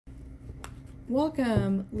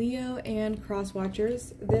Welcome, Leo and Cross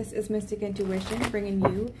Watchers. This is Mystic Intuition bringing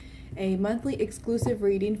you a monthly exclusive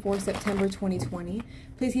reading for September 2020.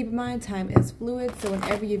 Please keep in mind time is fluid, so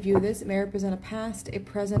whenever you view this, it may represent a past, a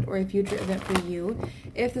present, or a future event for you.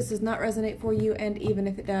 If this does not resonate for you, and even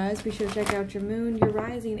if it does, be sure to check out your moon, your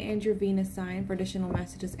rising, and your Venus sign for additional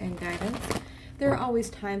messages and guidance. There are always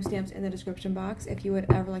timestamps in the description box if you would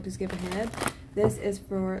ever like to skip ahead. This is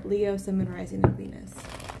for Leo, Sun, Moon, Rising, and Venus.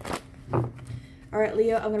 Alright,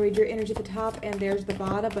 Leo, I'm going to read your energy at the top, and there's the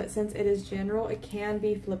bottom, but since it is general, it can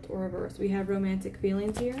be flipped or reversed. We have romantic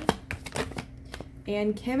feelings here,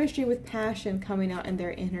 and chemistry with passion coming out in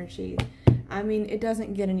their energy. I mean, it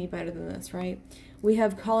doesn't get any better than this, right? We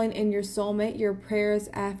have calling in your soulmate, your prayers,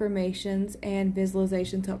 affirmations, and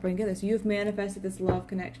visualizations help bring this. You've manifested this love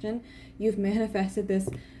connection. You've manifested this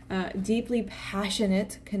deeply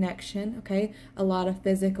passionate connection, okay? A lot of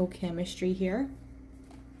physical chemistry here.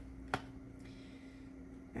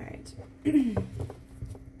 All right.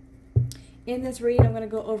 In this reading, I'm going to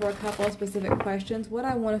go over a couple of specific questions. What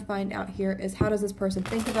I want to find out here is, how does this person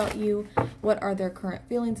think about you? What are their current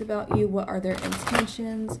feelings about you? What are their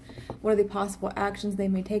intentions? What are the possible actions they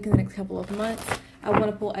may take in the next couple of months? I want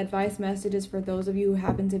to pull advice messages for those of you who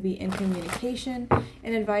happen to be in communication,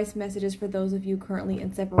 and advice messages for those of you currently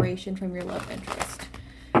in separation from your love interest.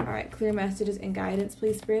 All right, clear messages and guidance,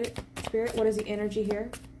 please, Spirit. Spirit, what is the energy here?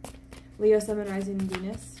 Leo, Sun, Moon, Rising, and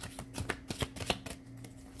Venus.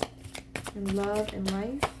 And love and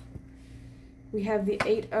life. We have the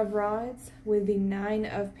 8 of Rods with the 9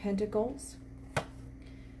 of Pentacles.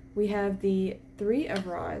 We have the 3 of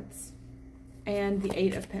Rods and the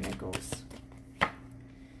 8 of Pentacles. All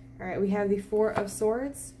right, we have the 4 of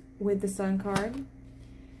Swords with the Sun card.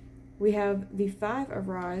 We have the 5 of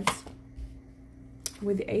Rods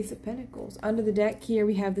with the Ace of Pentacles. Under the deck here,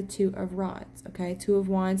 we have the 2 of Rods, okay? 2 of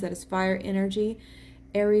Wands, that is fire energy.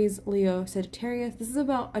 Aries, Leo, Sagittarius. This is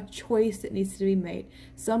about a choice that needs to be made.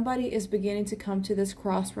 Somebody is beginning to come to this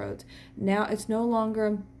crossroads. Now it's no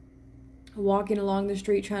longer walking along the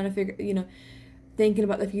street trying to figure, thinking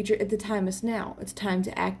about the future. The time is now. It's time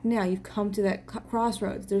to act now. You've come to that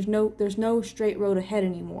crossroads. There's no straight road ahead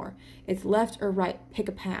anymore. It's left or right. Pick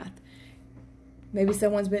a path. Maybe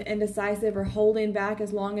someone's been indecisive or holding back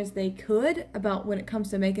as long as they could about when it comes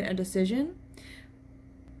to making a decision.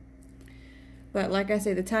 But like I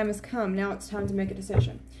say, the time has come. Now it's time to make a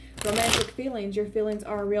decision. Romantic feelings. Your feelings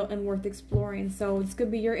are real and worth exploring. So this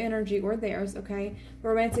could be your energy or theirs, okay?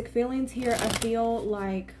 Romantic feelings here, I feel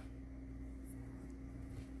like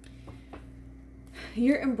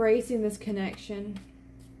you're embracing this connection.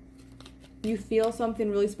 You feel something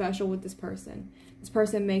really special with this person. This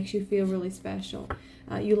person makes you feel really special.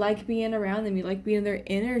 You like being around them. You like being in their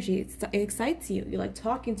energy. It excites you. You like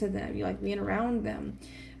talking to them. You like being around them.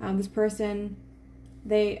 This person,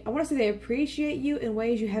 I want to say they appreciate you in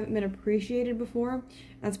ways you haven't been appreciated before.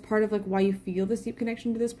 That's part of like why you feel this deep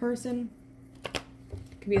connection to this person. It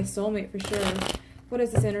could be a soulmate for sure. What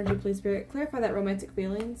is this energy, please, Spirit? Clarify that romantic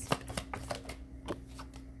feelings.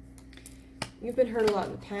 You've been hurt a lot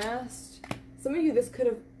in the past. Some of you, this could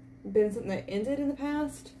have been something that ended in the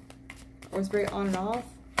past, or it's very on and off.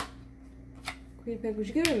 Queen of Pentacles.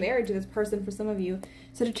 You could have been married to this person for some of you.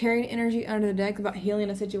 Sagittarian energy under the deck about healing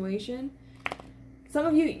a situation. Some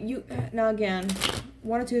of you, now again,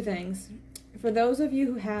 one or two things. For those of you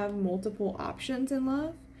who have multiple options in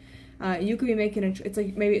love, you could be making it's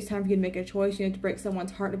like maybe it's time for you to make a choice. You have to break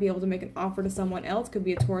someone's heart to be able to make an offer to someone else. Could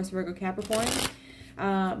be a Taurus, Virgo, Capricorn.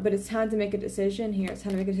 But it's time to make a decision here. It's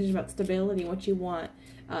time to make a decision about stability, what you want.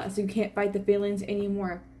 So you can't fight the feelings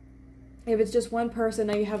anymore. If it's just one person,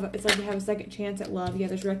 now it's like you have a second chance at love. Yeah,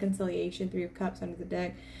 there's reconciliation, 3 of Cups under the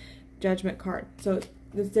deck, Judgment card. So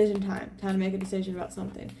decision time to make a decision about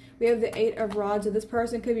something. We have the 8 of Rods. So this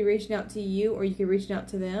person could be reaching out to you, or you could be reaching out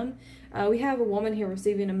to them. We have a woman here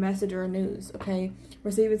receiving a message or a news, okay?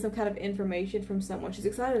 Receiving some kind of information from someone. She's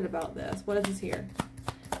excited about this. What is this here?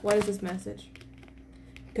 What is this message?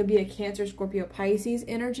 Could be a Cancer, Scorpio, Pisces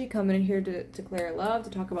energy coming in here to declare love,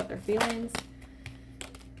 to talk about their feelings.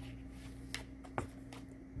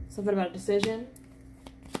 Something about a decision.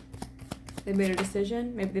 They made a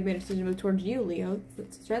decision. Maybe they made a decision to move towards you, Leo.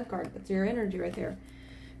 That's the Strength card. That's your energy right there.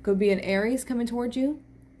 Could be an Aries coming towards you.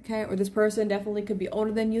 Okay, or this person definitely could be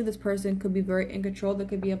older than you. This person could be very in control. That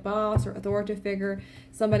could be a boss or authoritative figure,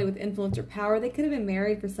 somebody with influence or power. They could have been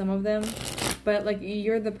married for some of them, but like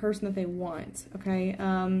you're the person that they want, okay?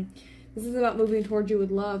 This is about moving towards you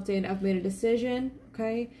with love, saying I've made a decision,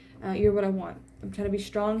 okay? You're what I want. I'm trying to be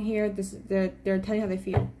strong here. They're telling you how they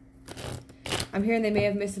feel. I'm hearing they may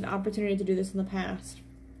have missed an opportunity to do this in the past.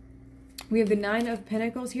 We have the Nine of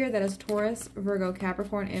Pentacles here. That is Taurus, Virgo,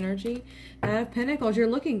 Capricorn energy. Nine of Pentacles, you're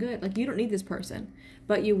looking good. Like, you don't need this person,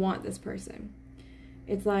 but you want this person.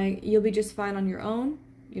 It's like, you'll be just fine on your own.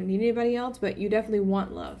 You don't need anybody else, but you definitely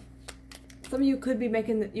want love. Some of you could be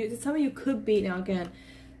some of you could be, now again,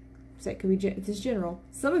 it could be, it's general.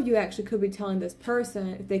 Some of you actually could be telling this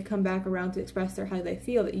person, if they come back around to express how they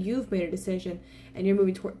feel, that you've made a decision and you're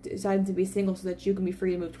moving toward, deciding to be single so that you can be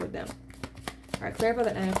free to move toward them. All right, clarify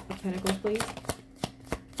that Nine of Pentacles, please.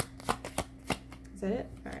 Is that it?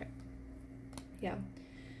 All right. Yeah.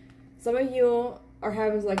 Some of you are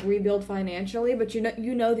having to like rebuild financially, but you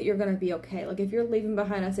know that you're going to be okay. Like, if you're leaving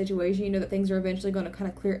behind a situation, you know that things are eventually going to kind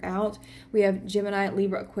of clear out. We have Gemini,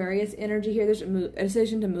 Libra, Aquarius energy here. There's a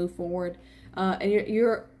decision to move forward, and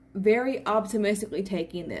you're very optimistically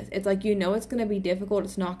taking this. It's like, you know, it's going to be difficult.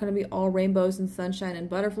 It's not going to be all rainbows and sunshine and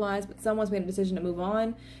butterflies, but someone's made a decision to move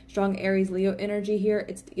on. Strong Aries, Leo energy here.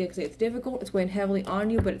 It's difficult. It's weighing heavily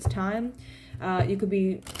on you, but it's time. You could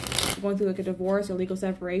be going through like a divorce or legal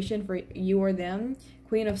separation for you or them.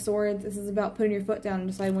 Queen of Swords. This is about putting your foot down and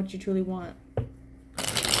deciding what you truly want.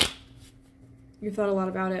 You've thought a lot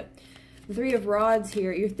about it. The Three of Rods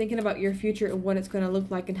here. You're thinking about your future and what it's going to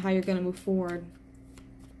look like and how you're going to move forward.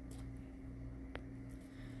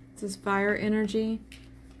 This is fire energy.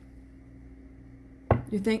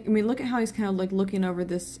 Look at how he's kind of like looking over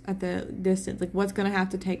this at the distance. Like, what's going to have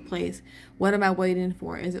to take place? What am I waiting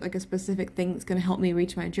for? Is it like a specific thing that's going to help me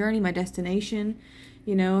reach my journey, my destination?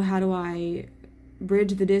 You know, how do I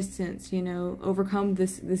bridge the distance? You know, overcome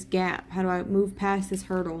this gap? How do I move past this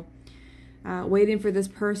hurdle? Waiting for this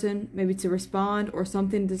person maybe to respond or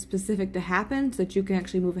something specific to happen so that you can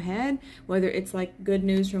actually move ahead. Whether it's like good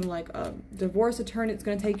news from like a divorce attorney that's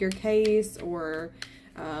going to take your case, or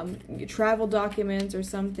your travel documents or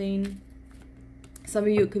something. Some of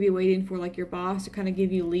you could be waiting for like your boss to kind of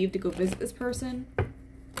give you leave to go visit this person.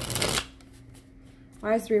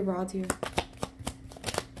 Why is Three of Rods here?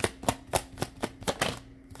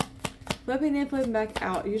 Flipping in, flipping back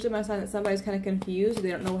out. Usually my sign that somebody's kind of confused.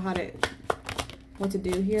 They don't know what to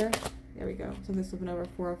do here. There we go. Something's flipping over.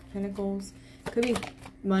 Four of Pentacles. Could be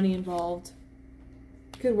money involved.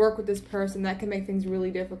 Could work with this person. That can make things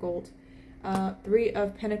really difficult. Three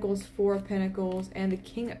of Pentacles, Four of Pentacles, and the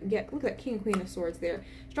King. Yeah, look at that King and Queen of Swords there.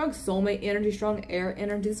 Strong soulmate energy, strong air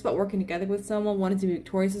energy. This is about working together with someone, wanting to be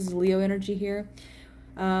victorious. This is Leo energy here.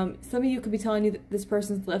 Some of you could be telling you that this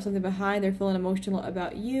person's left something behind. They're feeling emotional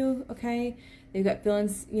about you. Okay, they've got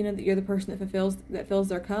feelings. You know that you're the person that fills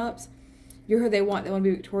their cups. You're who they want. They want to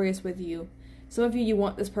be victorious with you. Some of you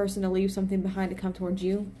want this person to leave something behind to come towards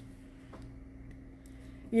you.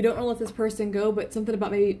 You don't want to let this person go, but something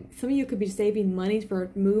about maybe some of you could be saving money for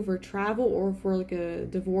a move or travel, or for like a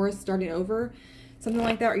divorce, starting over, something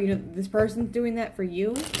like that. Or, you know, this person's doing that for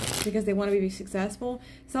you because they want to be successful.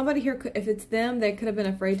 Somebody here, if it's them, they could have been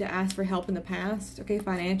afraid to ask for help in the past, okay,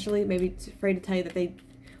 financially. Maybe afraid to tell you that they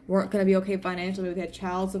weren't going to be okay financially. Maybe they had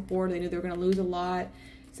child support, or they knew they were going to lose a lot,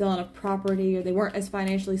 selling a property, or they weren't as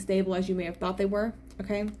financially stable as you may have thought they were.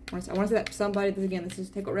 Okay, I want to say that for somebody. This is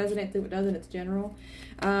take what resonates, leave what doesn't. It's general.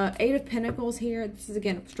 Eight of Pentacles here. This is,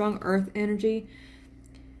 again, strong earth energy.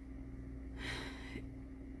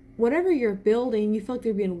 Whatever you're building, you feel like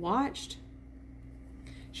they're being watched.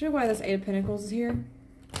 Show me why this Eight of Pentacles is here.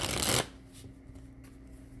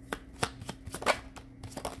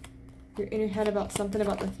 You're in your head about something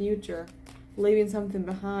about the future, leaving something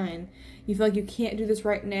behind. You feel like you can't do this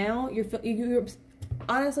right now. You're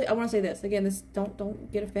honestly, I want to say this again.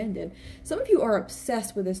 Don't get offended. Some of you are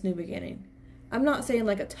obsessed with this new beginning. I'm not saying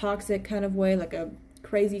like a toxic kind of way, like a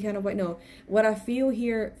crazy kind of way. No, what I feel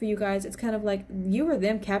here for you guys, it's kind of like you or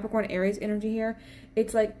them, Capricorn, Aries energy here.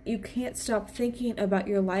 It's like you can't stop thinking about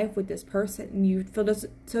your life with this person, and you feel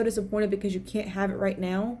so disappointed because you can't have it right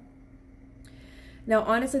now. Now,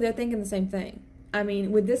 honestly, they're thinking the same thing. I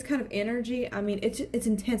mean, with this kind of energy, I mean, it's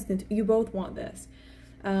intense. You both want this.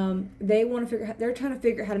 They want to they're trying to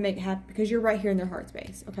figure out how to make it happen because you're right here in their heart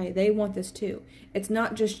space. Okay, they want this too. It's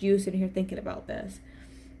not just you sitting here thinking about this.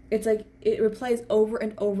 It's like it replays over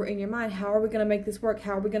and over in your mind. How are we going to make this work?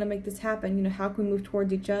 How are we going to make this happen? You know, how can we move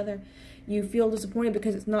towards each other? You feel disappointed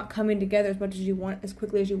because it's not coming together as much as you want, as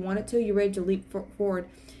quickly as you want it to. You're ready to leap forward.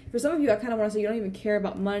 For some of you, I kind of want to say you don't even care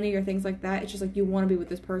about money or things like that. It's just like you want to be with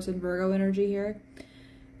this person, Virgo energy here.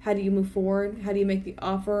 How do you move forward? How do you make the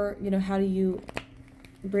offer? You know, how do you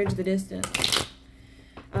bridge the distance?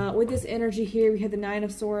 With this energy here, we have the Nine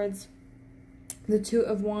of Swords, the Two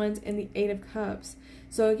of Wands, and the Eight of Cups.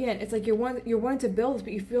 So again, it's like you're wanting to build this,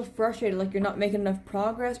 but you feel frustrated, like you're not making enough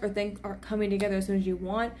progress, or things aren't coming together as soon as you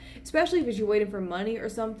want, especially if you're waiting for money or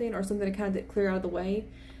something to kind of clear out of the way.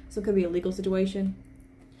 So it could be a legal situation.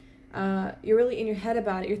 You're really in your head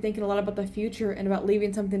about it. You're thinking a lot about the future and about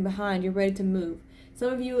leaving something behind. You're ready to move.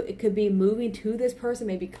 Some of you, it could be moving to this person.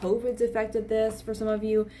 Maybe COVID's affected this for some of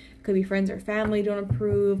you. It could be friends or family don't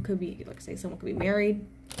approve. Could be, like say, someone could be married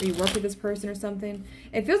or you work with this person or something.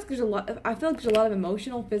 It feels like there's a lot. I feel like there's a lot of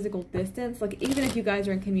emotional, physical distance. Like even if you guys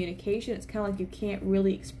are in communication, it's kind of like you can't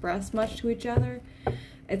really express much to each other.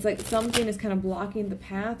 It's like something is kind of blocking the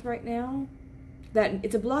path right now. That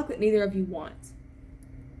it's a block that neither of you wants.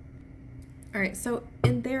 All right, so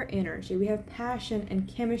in their energy, we have passion and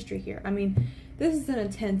chemistry here. I mean, this is an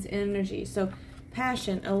intense energy. So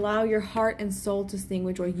passion, allow your heart and soul to sing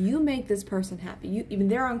with joy. You make this person happy. Even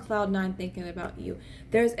they're on cloud 9 thinking about you.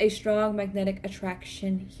 There's a strong magnetic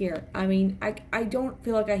attraction here. I mean, I don't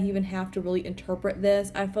feel like I even have to really interpret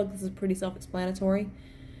this. I feel like this is pretty self-explanatory.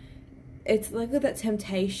 It's like that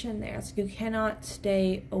temptation there. So you cannot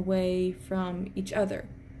stay away from each other.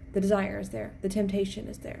 The desire is there. The temptation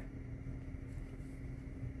is there.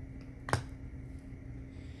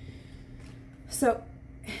 So,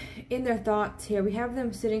 in their thoughts here, we have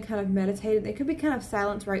them sitting kind of meditating. They could be kind of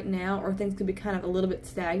silent right now, or things could be kind of a little bit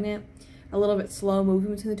stagnant, a little bit slow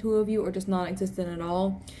moving between the two of you, or just non-existent at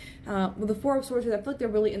all. With the Four of Swords, I feel like they're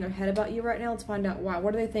really in their head about you right now. Let's find out why.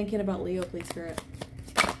 What are they thinking about Leo, please, Spirit?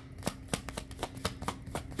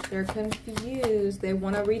 They're confused. They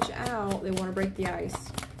want to reach out. They want to break the ice.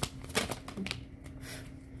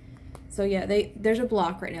 So yeah, there's a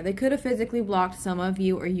block right now. They could have physically blocked some of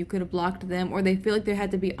you, or you could have blocked them, or they feel like they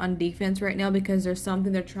had to be on defense right now because there's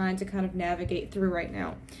something they're trying to kind of navigate through right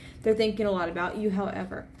now. They're thinking a lot about you,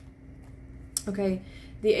 however. Okay,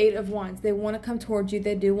 the Eight of Wands. They want to come towards you.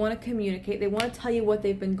 They do want to communicate. They want to tell you what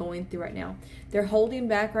they've been going through right now. They're holding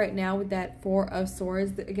back right now with that Four of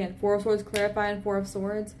Swords. Again, Four of Swords clarifying Four of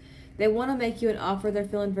Swords. They want to make you an offer. They're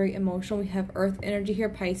feeling very emotional. We have Earth energy here,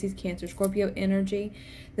 Pisces, Cancer, Scorpio energy.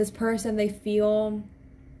 This person, they feel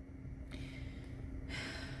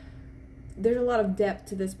there's a lot of depth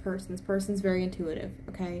to this person. This person's very intuitive,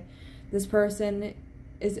 okay? This person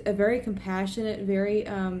is a very compassionate, very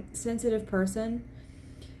sensitive person,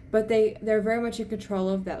 but they're very much in control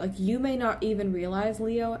of that. Like, you may not even realize,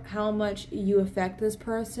 Leo, how much you affect this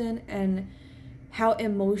person and how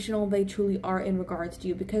emotional they truly are in regards to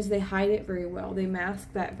you, because they hide it very well. They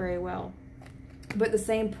mask that very well. But the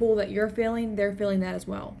same pull that you're feeling, they're feeling that as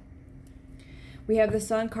well. We have the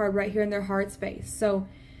Sun card right here in their heart space. So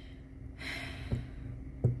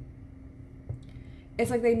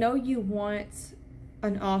it's like they know you want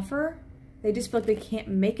an offer. They just feel like they can't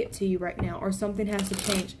make it to you right now, or something has to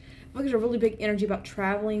change. I feel like there's a really big energy about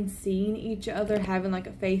traveling, seeing each other, having like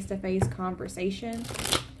a face-to-face conversation.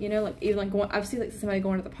 You know, like even like I've seen like somebody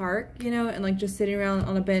going to the park, you know, and like just sitting around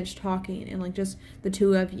on a bench talking, and like just the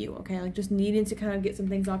two of you, okay? Like just needing to kind of get some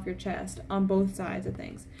things off your chest on both sides of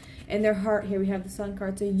things. In their heart here, we have the Sun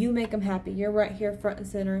card. So you make them happy. You're right here front and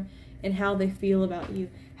center in how they feel about you.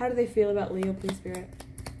 How do they feel about Leo, please, Spirit?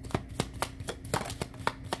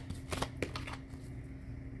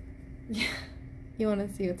 Yeah. You want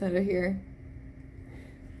to see what's under here.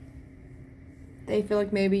 They feel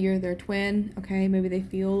like maybe you're their twin, okay? Maybe they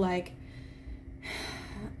feel like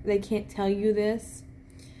they can't tell you this.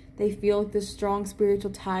 They feel like this strong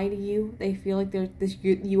spiritual tie to you. They feel like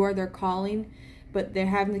you are their calling, but they're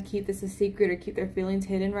having to keep this a secret or keep their feelings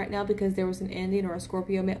hidden right now because there was an ending, or a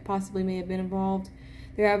Scorpio possibly may have been involved.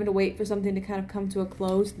 They're having to wait for something to kind of come to a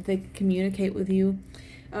close so that they can communicate with you.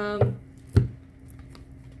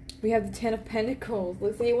 We have the Ten of Pentacles.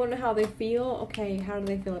 Let's say you want to know how they feel. Okay, how do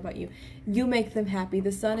they feel about you? You make them happy.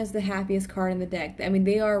 The Sun is the happiest card in the deck. I mean,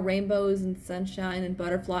 they are rainbows and sunshine and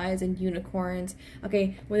butterflies and unicorns.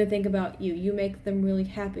 Okay, when they think about you, you make them really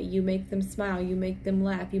happy. You make them smile. You make them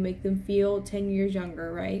laugh. You make them feel 10 years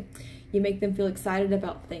younger, right? You make them feel excited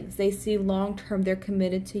about things. They see long term. They're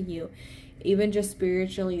committed to you. Even just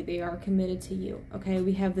spiritually, they are committed to you. Okay,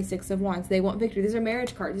 we have the Six of Wands. They want victory. These are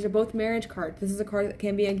marriage cards. These are both marriage cards. This is a card that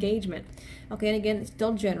can be engagement. Okay, and again, it's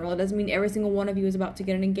still general. It doesn't mean every single one of you is about to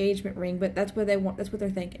get an engagement ring, but that's what they want. That's what they're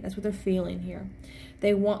thinking. That's what they're feeling here.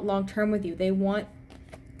 They want long term with you. They want,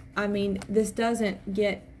 I mean, this doesn't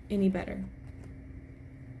get any better.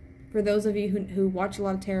 For those of you who watch a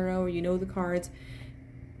lot of tarot, or you know the cards,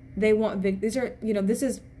 they want these are, you know, this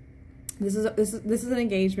is an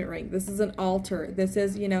engagement ring. This is an altar. This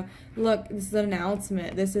is, you know, look, this is an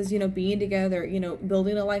announcement. This is, you know, being together, you know,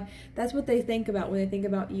 building a life. That's what they think about when they think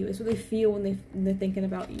about you. It's what they feel when they're thinking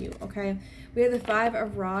about you, okay? We have the Five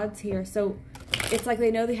of Rods here. So it's like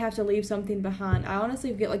they know they have to leave something behind. I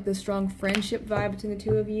honestly get like the strong friendship vibe between the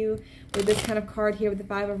two of you with this kind of card here with the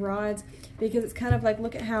Five of Rods, because it's kind of like,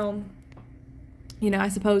 look at how You know, I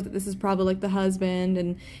suppose that this is probably like the husband,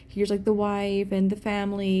 and here's like the wife and the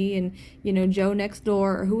family, and, you know, Joe next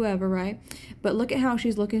door or whoever, right? But look at how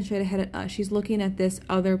she's looking straight ahead at us. She's looking at this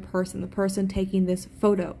other person, the person taking this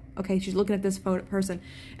photo. Okay, she's looking at this person,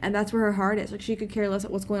 and that's where her heart is. Like, she could care less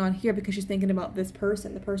at what's going on here because she's thinking about this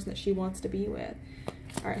person, the person that she wants to be with.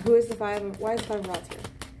 All right, who is the five? Why is the 5 of Rods here?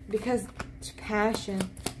 Because passion.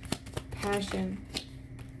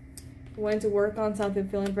 Wanting to work on something,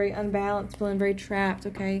 feeling very unbalanced, feeling very trapped,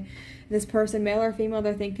 okay? This person, male or female,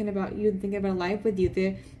 they're thinking about you, they're thinking about life with you.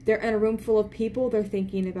 They're in a room full of people, they're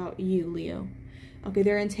thinking about you, Leo. Okay,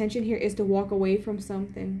 their intention here is to walk away from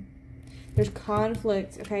something. There's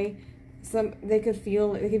conflict, okay? They could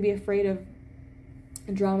be afraid of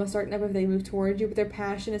drama starting up if they move towards you, but their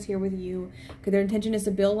passion is here with you. Okay, their intention is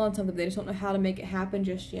to build on something, but they just don't know how to make it happen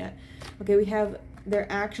just yet. Okay, we have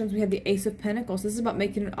their actions. We have the Ace of Pentacles. This is about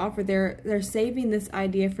making an offer. They're saving this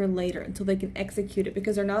idea for later until they can execute it,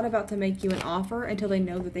 because they're not about to make you an offer until they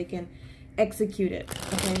know that they can execute it.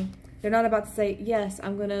 Okay, they're not about to say, yes,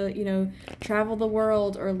 I'm gonna, you know, travel the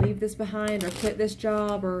world or leave this behind or quit this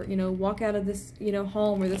job or, you know, walk out of this, you know,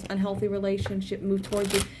 home or this unhealthy relationship, move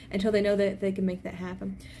towards you, until they know that they can make that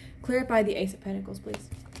happen. Clarify the Ace of Pentacles, please.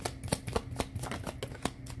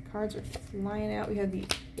 Cards are flying out. We have the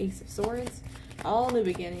Ace of Swords. All new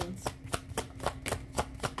beginnings.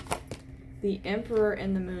 The Emperor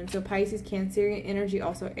and the Moon. So Pisces, Cancerian energy,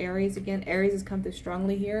 also Aries. Again, Aries has come through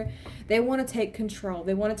strongly here. They want to take control.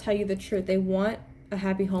 They want to tell you the truth. They want a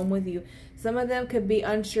happy home with you. Some of them could be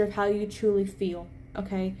unsure of how you truly feel,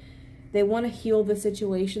 okay? They want to heal the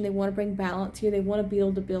situation. They want to bring balance here. They want to be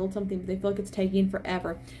able to build something, but they feel like it's taking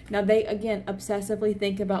forever. Now, they, again, obsessively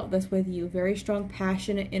think about this with you. Very strong,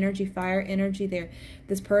 passionate energy, fire energy there.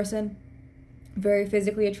 This person, very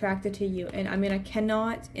physically attracted to you. And I mean, I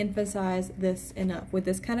cannot emphasize this enough. With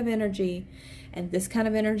this kind of energy and this kind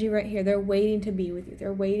of energy right here, they're waiting to be with you.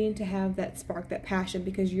 They're waiting to have that spark, that passion,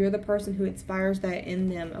 because you're the person who inspires that in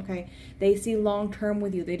them, okay? They see long-term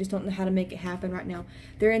with you. They just don't know how to make it happen right now.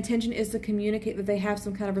 Their intention is to communicate that they have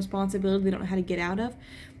some kind of responsibility they don't know how to get out of,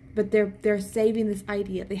 but they're saving this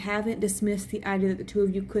idea. They haven't dismissed the idea that the two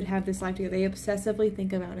of you could have this life together. They obsessively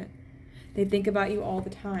think about it. They think about you all the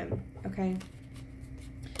time, okay?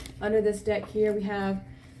 Under this deck here, we have,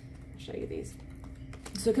 I'll show you these.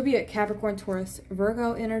 So it could be a Capricorn, Taurus,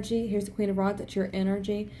 Virgo energy. Here's the Queen of Rods, that's your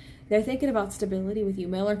energy. They're thinking about stability with you,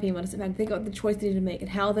 male or female. Doesn't matter. Think about the choice they need to make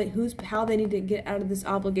and how they need to get out of this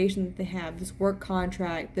obligation that they have, this work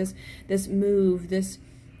contract, this move, this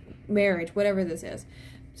marriage, whatever this is,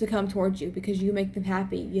 to come towards you, because you make them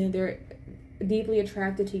happy. You know, they're deeply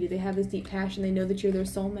attracted to you. They have this deep passion. They know that you're their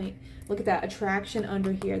soulmate. Look at that attraction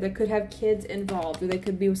under here. They could have kids involved, or they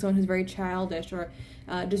could be with someone who's very childish, or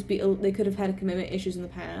they could have had commitment issues in the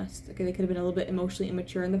past. Okay, they could have been a little bit emotionally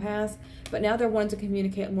immature in the past, but now they're wanting to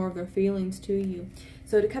communicate more of their feelings to you.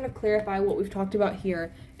 So to kind of clarify what we've talked about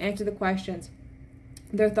here, answer the questions.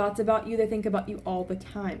 Their thoughts about you, they think about you all the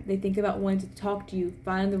time. They think about wanting to talk to you,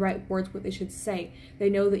 find the right words, what they should say. They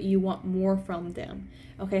know that you want more from them.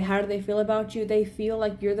 Okay, how do they feel about you? They feel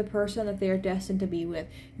like you're the person that they are destined to be with.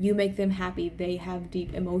 You make them happy. They have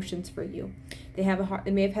deep emotions for you. They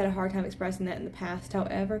may have had a hard time expressing that in the past.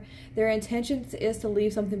 However, their intention is to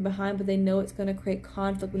leave something behind, but they know it's going to create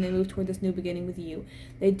conflict when they move toward this new beginning with you.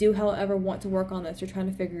 They do, however, want to work on this. They're trying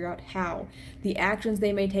to figure out how. The actions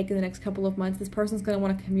they may take in the next couple of months, this person's going to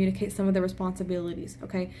want to communicate some of their responsibilities,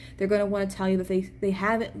 okay? They're going to want to tell you that they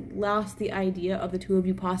haven't lost the idea of the two of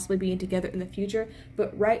you possibly being together in the future,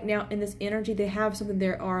 but right now in this energy, they have something they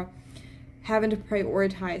are having to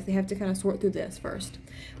prioritize. They have to kind of sort through this first.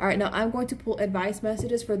 All right, now I'm going to pull advice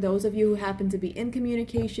messages for those of you who happen to be in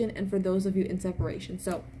communication and for those of you in separation.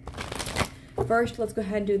 So first, let's go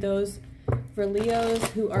ahead and do those for Leos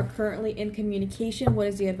who are currently in communication. What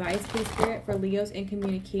is the advice, please, Spirit, for Leos in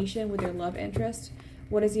communication with their love interest?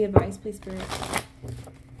 What is the advice, please, Spirit?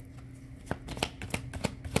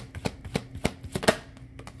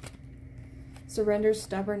 Surrender,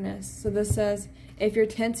 stubbornness. So this says, if you're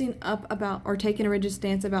tensing up about or taking a rigid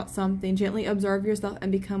stance about something, gently observe yourself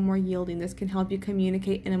and become more yielding. This can help you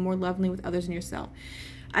communicate in a more lovingly with others and yourself.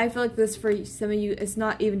 I feel like this for some of you, it's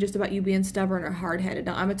not even just about you being stubborn or hard-headed.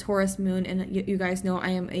 Now, I'm a Taurus moon, and you guys know I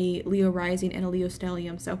am a Leo rising and a Leo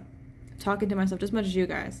stellium, so I'm talking to myself just as much as you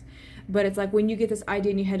guys. But it's like when you get this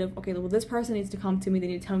idea in your head of, okay, well, this person needs to come to me. They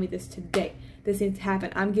need to tell me this today. This needs to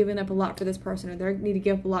happen. I'm giving up a lot for this person, or they need to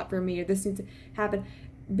give up a lot for me, or this needs to happen.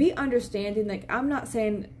 Be understanding. Like, I'm not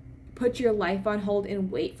saying put your life on hold and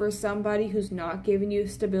wait for somebody who's not giving you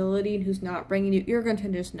stability and who's not bringing you. You're going to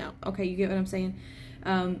just know. Okay, you get what I'm saying?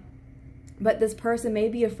 But this person may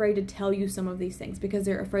be afraid to tell you some of these things because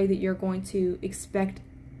they're afraid that you're going to expect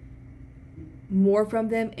more from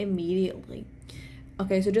them immediately.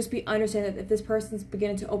 Okay, so just be understanding that if this person's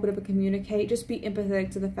beginning to open up and communicate, just be empathetic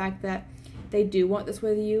to the fact that they do want this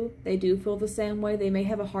with you. They do feel the same way. They may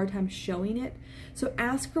have a hard time showing it. So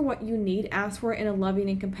ask for what you need. Ask for it in a loving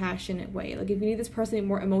and compassionate way. Like if you need this person to be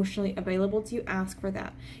more emotionally available to you, ask for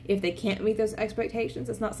that. If they can't meet those expectations,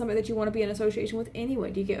 it's not something that you want to be in association with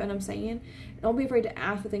anyway. Do you get what I'm saying? Don't be afraid to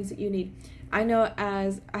ask for things that you need. I know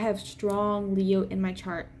as I have strong Leo in my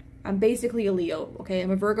chart. I'm basically a Leo, okay?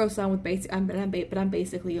 I'm a Virgo sun with but I'm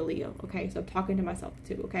basically a Leo, okay? So I'm talking to myself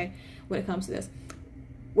too, okay? When it comes to this.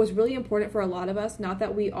 What's really important for a lot of us, not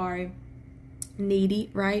that we are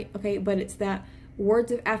needy, right? Okay, but it's that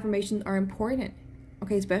words of affirmation are important,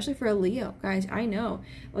 okay? Especially for a Leo, guys. I know,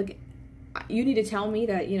 like, you need to tell me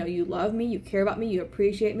that, you know, you love me, you care about me, you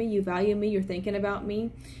appreciate me, you value me, you're thinking about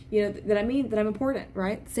me, you know, that I'm important,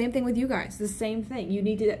 right? Same thing with you guys. The same thing. You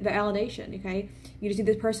need the validation, okay? You just need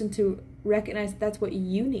this person to recognize that's what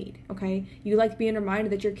you need, okay? You like being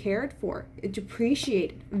reminded that you're cared for, it's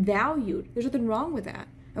appreciated, valued. There's nothing wrong with that,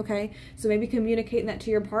 okay? So maybe communicating that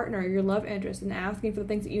to your partner or your love interest and asking for the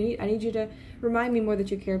things that you need. I need you to remind me more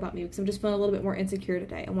that you care about me because I'm just feeling a little bit more insecure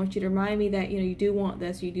today. I want you to remind me that, you know, you do want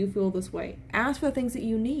this, you do feel this way. Ask for the things that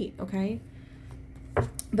you need, okay?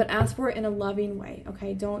 But ask for it in a loving way,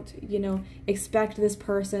 okay? Don't, you know, expect this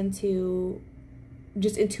person to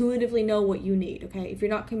just intuitively know what you need, okay? If you're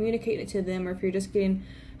not communicating it to them or if you're just getting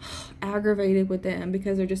aggravated with them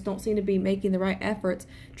because they just don't seem to be making the right efforts,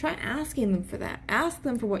 try asking them for that. Ask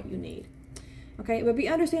them for what you need, okay? But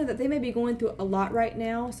understand that they may be going through a lot right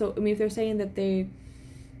now. So, I mean, if they're saying that they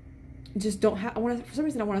just don't have, for some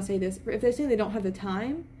reason I want to say this, if they're saying they don't have the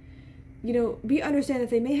time, you know, understand that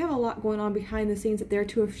they may have a lot going on behind the scenes that they're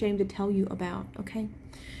too ashamed to tell you about, okay?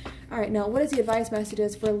 All right, now what is the advice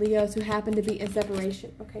messages for Leos who happen to be in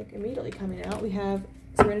separation? Okay, immediately coming out, we have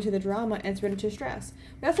surrender to the drama and surrender to stress.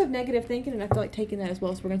 We also have negative thinking, and I feel like taking that as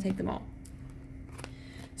well, so we're going to take them all.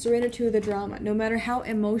 Surrender to the drama. No matter how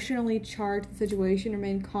emotionally charged the situation,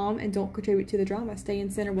 remain calm and don't contribute to the drama. Stay in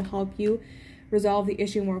center will help you resolve the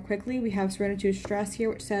issue more quickly. We have surrender to stress here,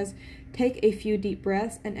 which says, take a few deep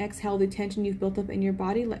breaths and exhale the tension you've built up in your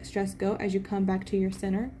body. Let stress go as you come back to your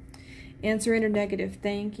center. And surrender negative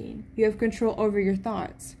thinking. You have control over your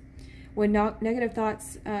thoughts. When negative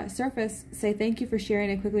thoughts surface, say thank you for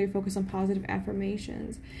sharing and quickly focus on positive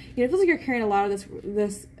affirmations. You know, it feels like you're carrying a lot of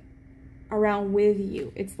this around with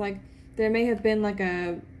you. It's like there may have been like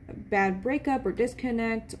a bad breakup or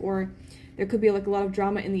disconnect, or there could be like a lot of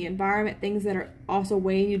drama in the environment, things that are also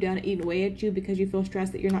weighing you down and eating away at you because you feel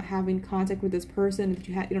stressed that you're not having contact with this person, that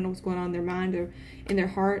you don't know what's going on in their mind or in their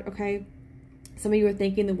heart, okay? Some of you are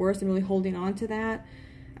thinking the worst and really holding on to that.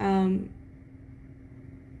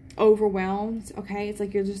 Overwhelmed, okay? It's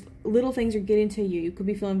like you're just, little things are getting to you. You could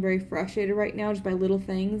be feeling very frustrated right now just by little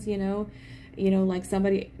things, you know? You know, like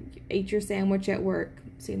somebody ate your sandwich at work.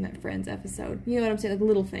 Seeing that Friends episode. You know what I'm saying? Like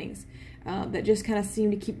little things that just kind of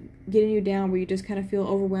seem to keep getting you down, where you just kind of feel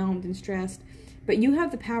overwhelmed and stressed. But you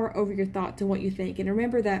have the power over your thoughts and what you think. And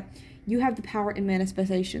remember that you have the power in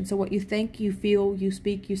manifestation. So what you think, you feel, you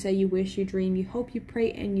speak, you say, you wish, you dream, you hope, you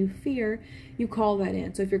pray, and you fear, you call that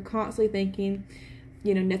in. So if you're constantly thinking,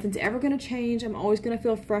 you know, nothing's ever going to change, I'm always going to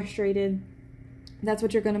feel frustrated, that's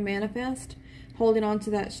what you're going to manifest. Holding on to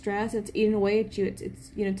that stress, it's eating away at you.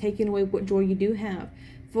 It's you know, taking away what joy you do have.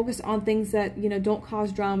 Focus on things that, you know, don't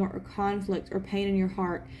cause drama or conflict or pain in your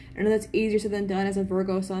heart. I know that's easier said than done as a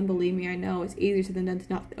Virgo sun. Believe me, I know it's easier said than done to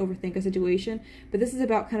not overthink a situation. But this is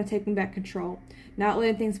about kind of taking back control, not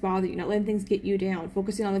letting things bother you, not letting things get you down.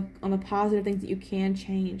 Focusing on the positive things that you can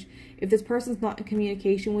change. If this person's not in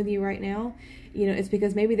communication with you right now, you know, it's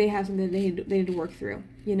because maybe they have something that they need to work through.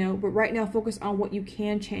 You know, but right now focus on what you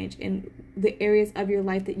can change in the areas of your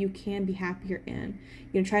life that you can be happier in.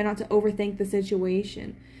 You know, try not to overthink the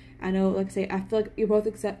situation. I know, like I say, I feel like you're both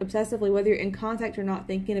obsessively, whether you're in contact or not,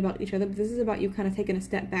 thinking about each other, but this is about you kind of taking a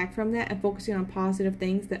step back from that and focusing on positive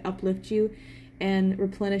things that uplift you and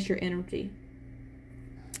replenish your energy.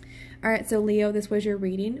 All right, so Leo, this was your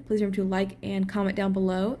reading. Please remember to like and comment down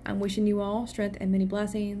below. I'm wishing you all strength and many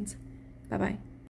blessings. Bye-bye.